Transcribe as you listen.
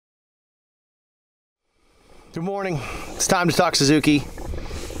Good morning. It's time to talk Suzuki.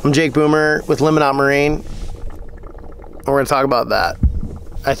 I'm Jake Boomer with Limit Out Marine. We're going to talk about that.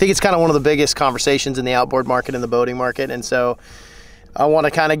 I think it's kind of one of the biggest conversations in the outboard market and the boating market, and so I want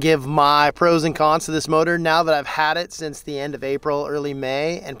to kind of give my pros and cons to this motor now that I've had it since the end of April, early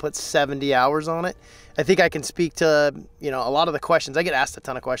May, and put 70 hours on it. I think I can speak to, a lot of the questions. I get asked a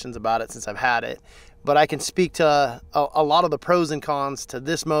ton of questions about it since I've had it, but I can speak to a lot of the pros and cons to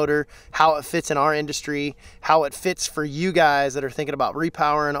this motor, how it fits in our industry, how it fits for you guys that are thinking about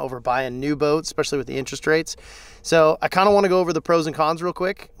repowering over buying new boats, especially with the interest rates. So I kind of want to go over the pros and cons real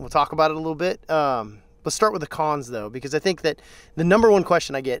quick. We'll talk about it a little bit. Let's start with the cons though, because I think that the number one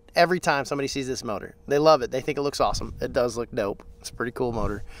question I get every time somebody sees this motor, they love it. They think it looks awesome. It does look dope. It's a pretty cool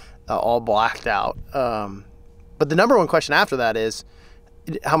motor, all blacked out. But the number one question after that is,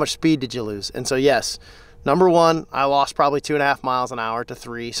 how much speed did you lose? And so yes, number one, I lost probably 2.5 miles an hour to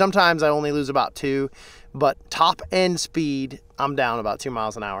 3. Sometimes I only lose about 2, but top end speed, I'm down about 2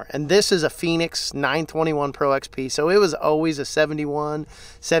 miles an hour. And this is a Phoenix 921 Pro XP. So it was always a 71,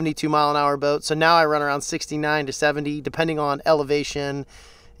 72 mile an hour boat. So now I run around 69 to 70, depending on elevation,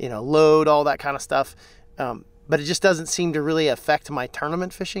 load, all that kind of stuff. But it just doesn't seem to really affect my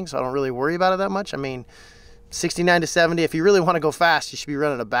tournament fishing. So I don't really worry about it that much. I mean, 69 to 70, if you really want to go fast, you should be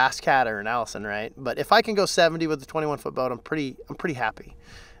running a Bass Cat or an Allison, right? But if I can go 70 with a 21-foot boat, I'm pretty happy.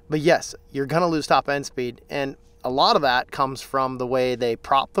 But yes, you're going to lose top end speed. And a lot of that comes from the way they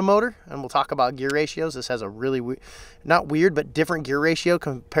prop the motor. And we'll talk about gear ratios. This has a really, not weird, but different gear ratio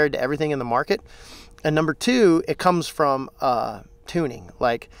compared to everything in the market. And number two, it comes from tuning.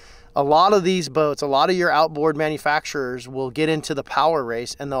 Like, a lot of these boats, a lot of your outboard manufacturers will get into the power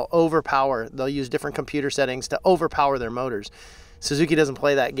race and they'll overpower. They'll use different computer settings to overpower their motors. Suzuki doesn't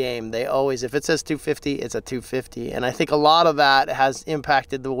play that game. They always, if it says 250, it's a 250. And I think a lot of that has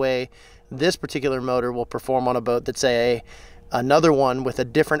impacted the way this particular motor will perform on a boat that, say, another one with a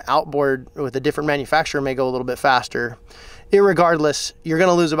different outboard, with a different manufacturer may go a little bit faster. Irregardless, you're going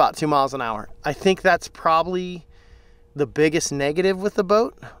to lose about 2 miles an hour. I think that's probably the biggest negative with the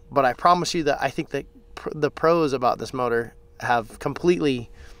boat, but I promise you that I think that the pros about this motor have completely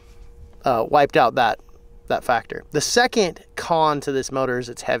wiped out that factor. The second con to this motor is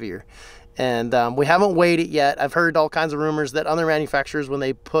it's heavier, and we haven't weighed it yet. I've heard all kinds of rumors that other manufacturers, when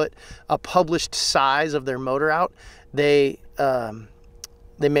they put a published size of their motor out, they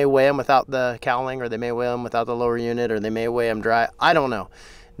may weigh them without the cowling, or they may weigh them without the lower unit, or they may weigh them dry. I don't know.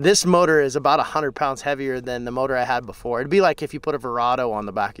 This motor is about 100 pounds heavier than the motor I had before. It'd be like if you put a Verado on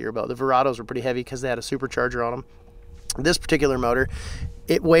the back of your boat. The Verados were pretty heavy because they had a supercharger on them. This particular motor,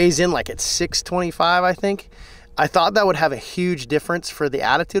 it weighs in like at 625, I think. I thought that would have a huge difference for the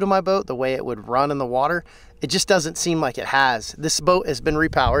attitude of my boat, the way it would run in the water. It just doesn't seem like it has. This boat has been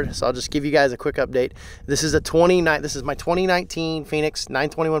repowered, so I'll just give you guys a quick update. This is my 2019 Phoenix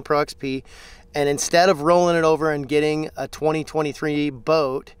 921 Pro XP. And instead of rolling it over and getting a 2023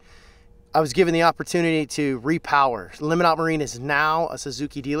 boat, I was given the opportunity to repower. Limit Out Marine is now a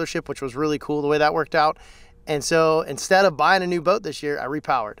Suzuki dealership, which was really cool the way that worked out. And so instead of buying a new boat this year, I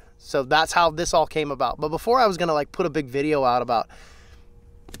repowered. So that's how this all came about. But before I was going to put a big video out about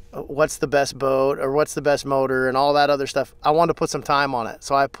what's the best boat or what's the best motor and all that other stuff, I wanted to put some time on it.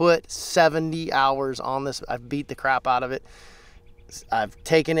 So I put 70 hours on this. I've beat the crap out of it. I've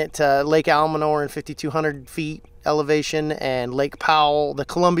taken it to Lake Almanor in 5,200 feet elevation, and Lake Powell, the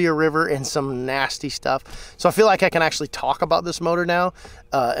Columbia River, and some nasty stuff. So I feel like I can actually talk about this motor now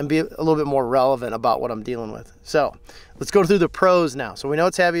and be a little bit more relevant about what I'm dealing with. So let's go through the pros now. So we know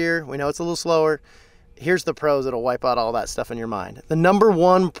it's heavier. We know it's a little slower. Here's the pros that'll wipe out all that stuff in your mind. The number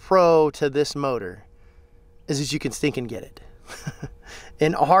one pro to this motor is that you can stink and get it.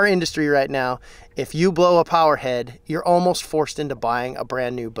 In our industry right now, if you blow a power head, you're almost forced into buying a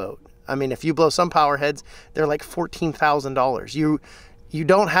brand new boat. I mean, if you blow some power heads, they're like $14,000. You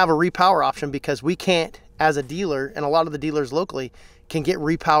don't have a repower option because we can't, as a dealer, and a lot of the dealers locally can get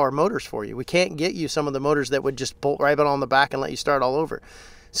repower motors for you. We can't get you some of the motors that would just bolt right on the back and let you start all over.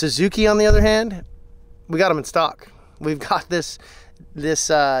 Suzuki, on the other hand, we got them in stock. We've got this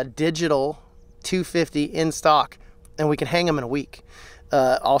digital 250 in stock, and we can hang them in a week.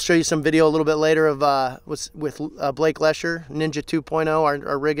 I'll show you some video a little bit later of with Blake Lesher, Ninja 2.0,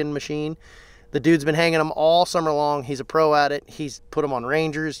 our rigging machine. The dude's been hanging them all summer long. He's a pro at it. He's put them on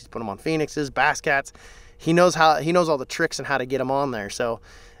Rangers. He's put them on Phoenixes, Bass Cats. He knows all the tricks and how to get them on there. So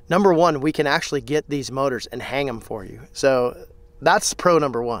number one, we can actually get these motors and hang them for you. So that's pro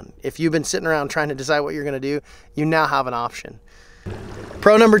number one. If you've been sitting around trying to decide what you're going to do, you now have an option.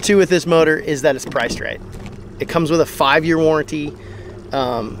 Pro number two with this motor is that it's priced right. It comes with a 5-year warranty.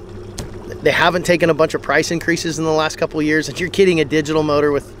 They haven't taken a bunch of price increases in the last couple of years, and you're getting a digital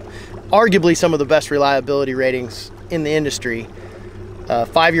motor with arguably some of the best reliability ratings in the industry.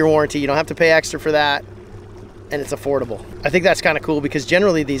 5-year warranty, you don't have to pay extra for that, and it's affordable. I think that's kind of cool because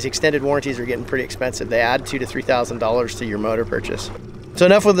generally these extended warranties are getting pretty expensive. They add $2,000 to $3,000 to your motor purchase. So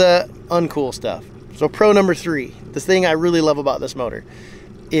enough with the uncool stuff. So pro number 3, the thing I really love about this motor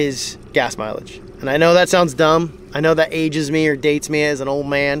is gas mileage. And I know that sounds dumb. I know that ages me or dates me as an old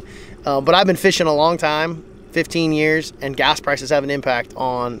man, but I've been fishing a long time, 15 years, and gas prices have an impact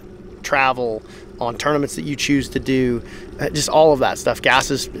on travel, on tournaments that you choose to do, just all of that stuff. Gas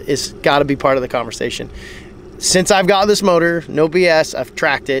is got to be part of the conversation. Since I've got this motor, no BS, I've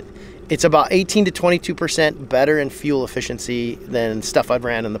tracked it, it's about 18 to 22% better in fuel efficiency than stuff I've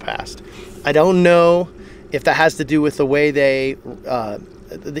ran in the past. I don't know if that has to do with the way they,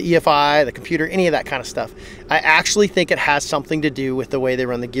 the EFI, the computer, any of that kind of stuff. I actually think it has something to do with the way they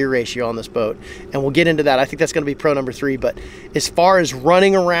run the gear ratio on this boat. And we'll get into that. I think that's going to be pro number 3. But as far as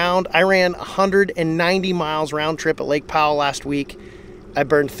running around, I ran 190 miles round trip at Lake Powell last week. I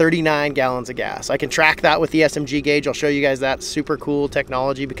burned 39 gallons of gas. I can track that with the SMG gauge. I'll show you guys that. Super cool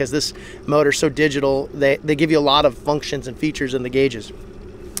technology because this motor's so digital. They give you a lot of functions and features in the gauges.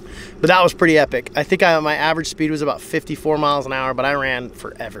 But that was pretty epic. I think my average speed was about 54 miles an hour, but I ran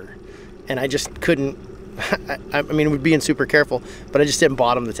forever. And I just couldn't, I mean, we're being super careful, but I just didn't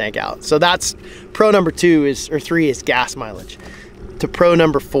bottom the tank out. So that's pro number 3 is gas mileage. To pro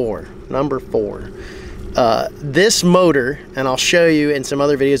number 4. This motor, and I'll show you in some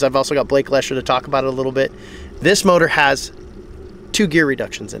other videos, I've also got Blake Lesher to talk about it a little bit. This motor has 2 gear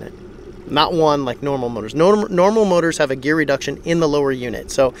reductions in it. Not one like normal motors. Normal motors have a gear reduction in the lower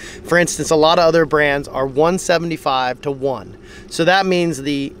unit. So for instance, a lot of other brands are 175 to 1. So that means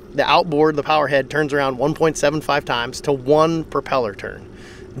the outboard, the power head, turns around 1.75 times to 1 propeller turn.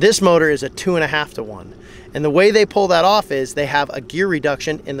 This motor is a 2.5 to 1. And the way they pull that off is they have a gear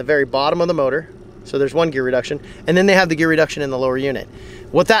reduction in the very bottom of the motor. So there's 1 gear reduction, and then they have the gear reduction in the lower unit.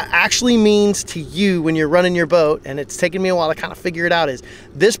 What that actually means to you when you're running your boat, and it's taken me a while to kind of figure it out, is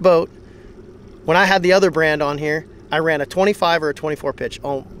this boat, when I had the other brand on here, I ran a 25 or a 24 pitch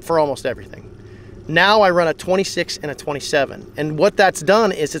for almost everything. Now I run a 26 and a 27. And what that's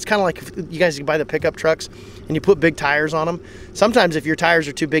done is it's kind of like if you guys buy the pickup trucks and you put big tires on them. Sometimes if your tires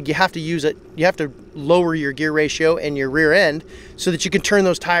are too big, you have to use it. You have to lower your gear ratio and your rear end so that you can turn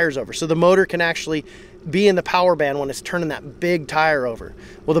those tires over. So the motor can actually be in the power band when it's turning that big tire over.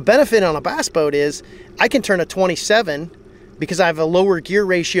 Well, the benefit on a bass boat is I can turn a 27 because I have a lower gear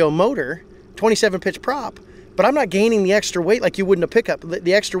ratio motor, 27 pitch prop, but I'm not gaining the extra weight like you would in a pickup.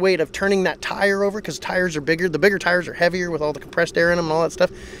 The extra weight of turning that tire over, because tires are bigger. The bigger tires are heavier with all the compressed air in them and all that stuff.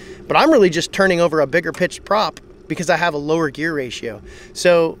 But I'm really just turning over a bigger pitched prop because I have a lower gear ratio.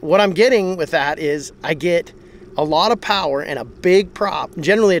 So what I'm getting with that is I get a lot of power and a big prop.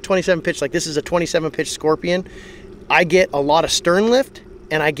 Generally a 27 pitch, like this is a 27 pitch Scorpion. I get a lot of stern lift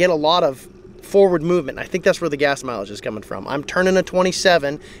and I get a lot of forward movement. I think that's where the gas mileage is coming from. I'm turning a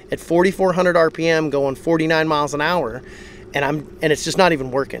 27 at 4,400 RPM going 49 miles an hour, and it's just not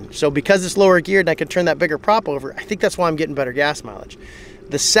even working. So because it's lower geared and I can turn that bigger prop over, I think that's why I'm getting better gas mileage.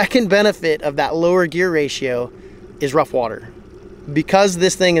 The second benefit of that lower gear ratio is rough water. Because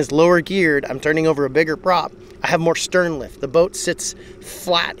this thing is lower geared, I'm turning over a bigger prop, I have more stern lift. The boat sits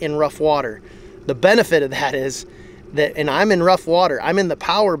flat in rough water. The benefit of that is that, and I'm in rough water, I'm in the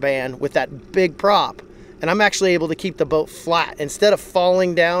power band with that big prop, and I'm actually able to keep the boat flat instead of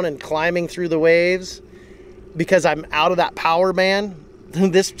falling down and climbing through the waves. Because I'm out of that power band,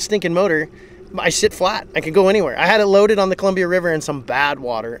 this stinking motor, I sit flat. I can go anywhere. I had it loaded on the Columbia River in some bad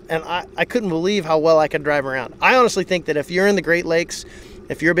water, and I couldn't believe how well I could drive around. I honestly think that if you're in the Great Lakes,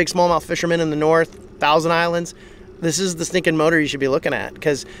 if you're a big smallmouth fisherman in the north, Thousand Islands, this is the stinking motor you should be looking at,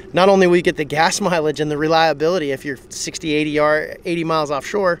 because not only will you get the gas mileage and the reliability if you're 60, 80 miles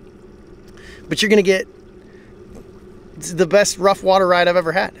offshore, but you're going to get the best rough water ride I've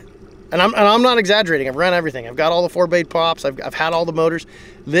ever had. And I'm not exaggerating. I've run everything. I've got all the 4-blade props. I've had all the motors.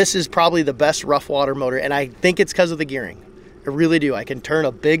 This is probably the best rough water motor, and I think it's because of the gearing. I really do. I can turn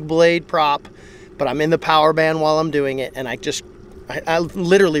a big blade prop, but I'm in the power band while I'm doing it, and I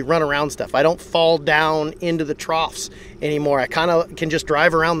literally run around stuff. I don't fall down into the troughs anymore. I kind of can just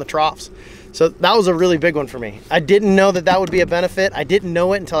drive around the troughs. So that was a really big one for me. I didn't know that would be a benefit. I didn't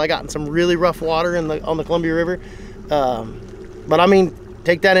know it until I got in some really rough water on the Columbia River. But I mean,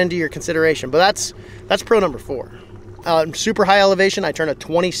 take that into your consideration. But that's pro number 4. super high elevation, I turn a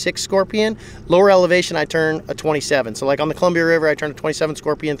 26 Scorpion. Lower elevation, I turn a 27. So like on the Columbia River, I turn a 27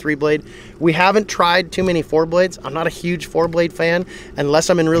 Scorpion 3-blade. We haven't tried too many 4-blades. I'm not a huge 4-blade fan unless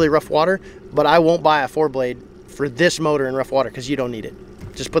I'm in really rough water, but I won't buy a 4-blade for this motor in rough water because you don't need it.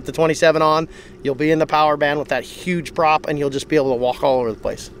 Just put the 27 on, you'll be in the power band with that huge prop, and you'll just be able to walk all over the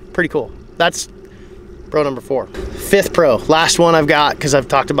place. Pretty cool. That's pro number 4. 5th pro, last one I've got because I've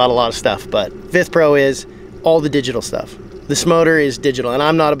talked about a lot of stuff, but 5th pro is all the digital stuff. This motor is digital, and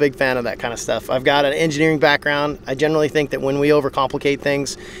I'm not a big fan of that kind of stuff. I've got an engineering background. I generally think that when we overcomplicate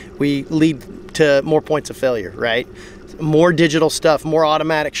things, we lead to more points of failure, right? More digital stuff, more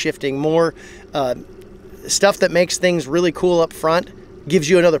automatic shifting, more stuff that makes things really cool up front gives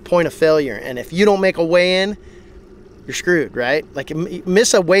you another point of failure. And if you don't make a weigh-in, you're screwed, right? Like,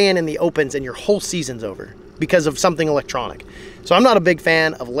 miss a weigh-in in the opens and your whole season's over because of something electronic. So I'm not a big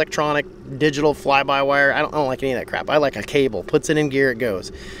fan of electronic, digital, fly-by-wire. I don't like any of that crap. I like a cable. Puts it in gear, it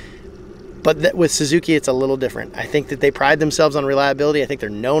goes. But with Suzuki, it's a little different. I think that they pride themselves on reliability. I think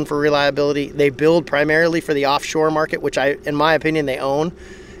they're known for reliability. They build primarily for the offshore market, which in my opinion, they own.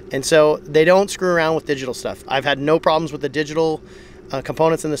 And so they don't screw around with digital stuff. I've had no problems with the digital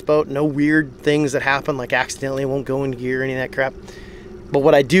components in this boat. No weird things that happen, like accidentally it won't go in gear or any of that crap. But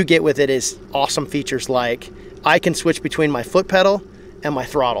what I do get with it is awesome features like I can switch between my foot pedal and my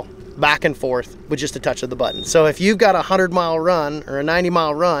throttle back and forth with just a touch of the button. So if you've got a 100-mile run or a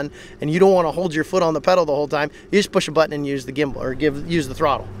 90-mile run and you don't want to hold your foot on the pedal the whole time, you just push a button and use the gimbal or use the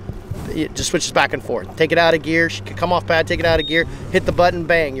throttle. It just switches back and forth. Take it out of gear, come off pad, take it out of gear, hit the button,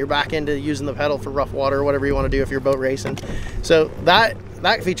 bang, you're back into using the pedal for rough water or whatever you want to do if you're boat racing. So that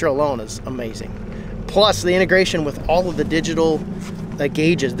feature alone is amazing. Plus the integration with all of the digital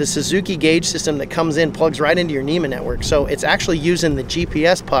gauges. The Suzuki gauge system that comes in plugs right into your NEMA network. So it's actually using the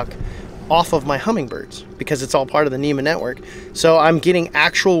GPS puck off of my Hummingbirds because it's all part of the NEMA network. So I'm getting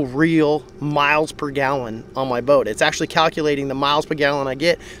actual real miles per gallon on my boat. It's actually calculating the miles per gallon I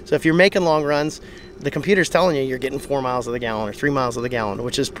get. So if you're making long runs, the computer's telling you you're getting 4 miles of the gallon or 3 miles of the gallon,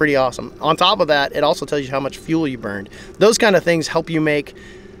 which is pretty awesome. On top of that, it also tells you how much fuel you burned. Those kind of things help you make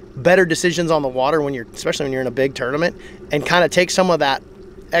better decisions on the water especially when you're in a big tournament, and kind of take some of that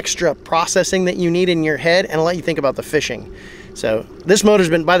extra processing that you need in your head and let you think about the fishing. So this motor's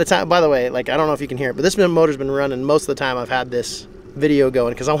been, by the way, like, I don't know if you can hear it, but this motor's been running most of the time I've had this video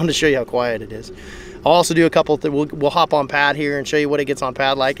going because I wanted to show you how quiet it is. I'll also do a couple we'll hop on pad here and show you what it gets on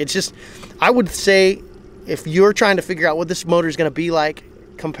pad like. It's just, I would say if you're trying to figure out what this motor is going to be like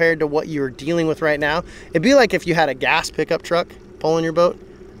compared to what you're dealing with right now, it'd be like if you had a gas pickup truck pulling your boat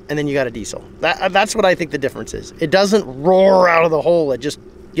and then you got a diesel. That's what I think the difference is. It doesn't roar out of the hole. It just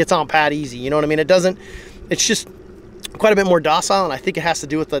gets on pad easy. You know what I mean? It's just quite a bit more docile, and I think it has to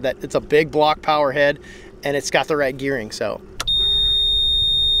do with that it's a big block power head and it's got the right gearing. So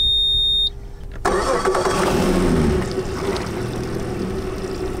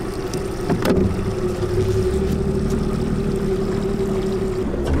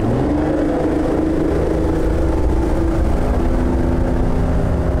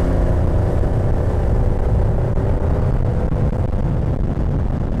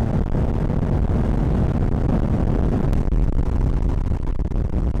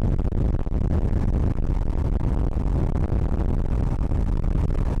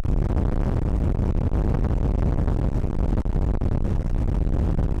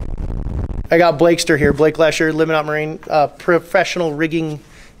I got Blakester here, Blake Lesher, Living Out Marine, professional rigging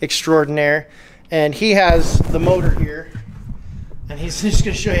extraordinaire. And he has the motor here. And he's just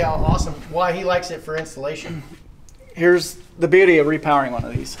gonna show you how awesome, why he likes it for installation. Here's the beauty of repowering one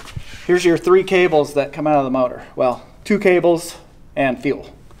of these. Here's your 3 cables that come out of the motor. Well, 2 cables and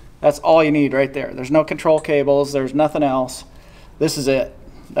fuel. That's all you need right there. There's no control cables, there's nothing else. This is it.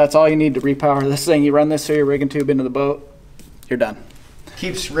 That's all you need to repower this thing. You run this through your rigging tube into the boat, you're done.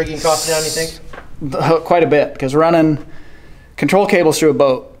 Keeps rigging costs down, you think? Quite a bit, because running control cables through a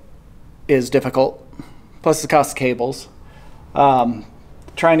boat is difficult, plus the cost of cables. Trying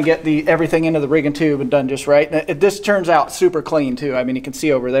to get everything into the rigging tube and done just right. This turns out super clean too. I mean, you can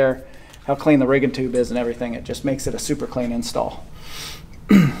see over there how clean the rigging tube is and everything. It just makes it a super clean install.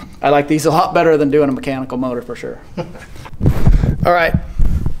 I like these a lot better than doing a mechanical motor for sure. All right,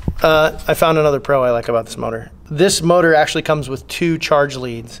 I found another pro I like about this motor. This motor actually comes with 2 charge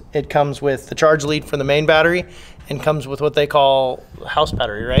leads. It comes with the charge lead for the main battery and comes with what they call house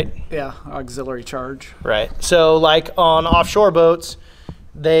battery, right? Yeah, auxiliary charge. Right. So like on offshore boats,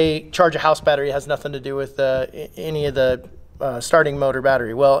 they charge a house battery. It has nothing to do with any of the starting motor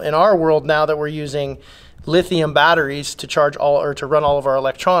battery. Well, in our world now that we're using lithium batteries to charge all, or to run all of our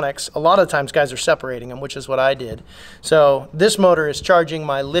electronics, a lot of times guys are separating them, which is what I did. So this motor is charging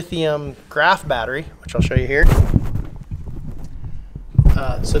my lithium graph battery, which I'll show you here.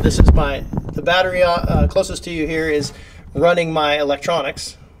 So this is the battery closest to you here is running my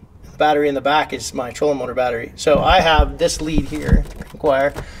electronics. The battery in the back is my trolling motor battery. So I have this lead here,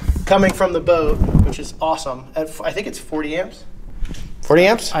 wire, coming from the boat, which is awesome. I think it's 40 amps. 40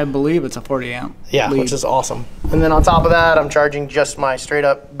 amps? I believe it's a 40 amp. Yeah, lead. Which is awesome. And then on top of that, I'm charging just my straight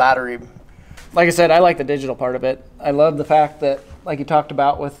up battery. Like I said, I like the digital part of it. I love the fact that, like you talked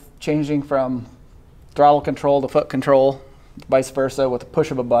about, with changing from throttle control to foot control, vice versa, with the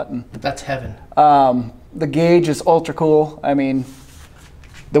push of a button. That's heaven. The gauge is ultra cool. I mean,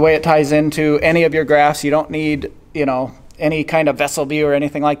 the way it ties into any of your graphs, you don't need, you know, any kind of vessel view or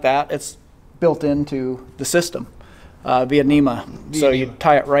anything like that. It's built into the system via NEMA. So you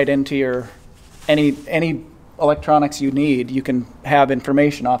tie it right into your any electronics you need. You can have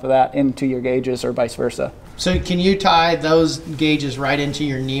information off of that into your gauges or vice versa. So can you tie those gauges right into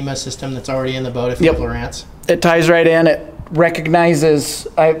your NEMA system that's already in the boat if you have Lowrance? It ties right in. It recognizes,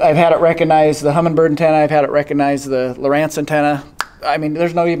 I've had it recognize the Humminbird antenna, I've had it recognize the Lowrance antenna. I mean,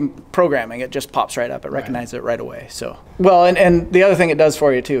 there's no even programming, it just pops right up, it recognizes it right away. So, well, and the other thing it does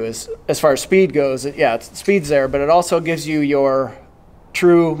for you too is, as far as speed goes, speed's there, but it also gives you your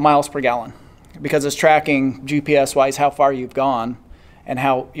true miles per gallon, because it's tracking GPS-wise how far you've gone and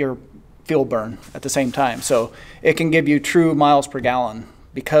how your fuel burn at the same time. So it can give you true miles per gallon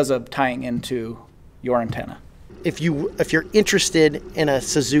because of tying into your antenna. If you're interested in a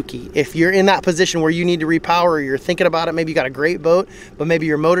Suzuki, if you're in that position where you need to repower, or you're thinking about it, maybe you got a great boat, but maybe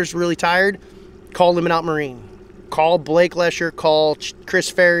your motor's really tired, call Limit Out Marine. Call Blake Lesher, call Chris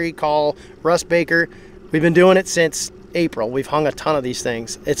Ferry, call Russ Baker. We've been doing it since April. We've hung a ton of these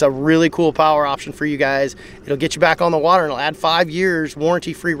things. It's a really cool power option for you guys. It'll get you back on the water and it'll add 5 years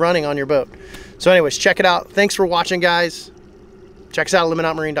warranty-free running on your boat. So anyways, check it out. Thanks for watching, guys. Check us out at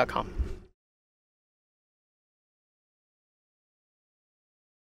limitoutmarine.com.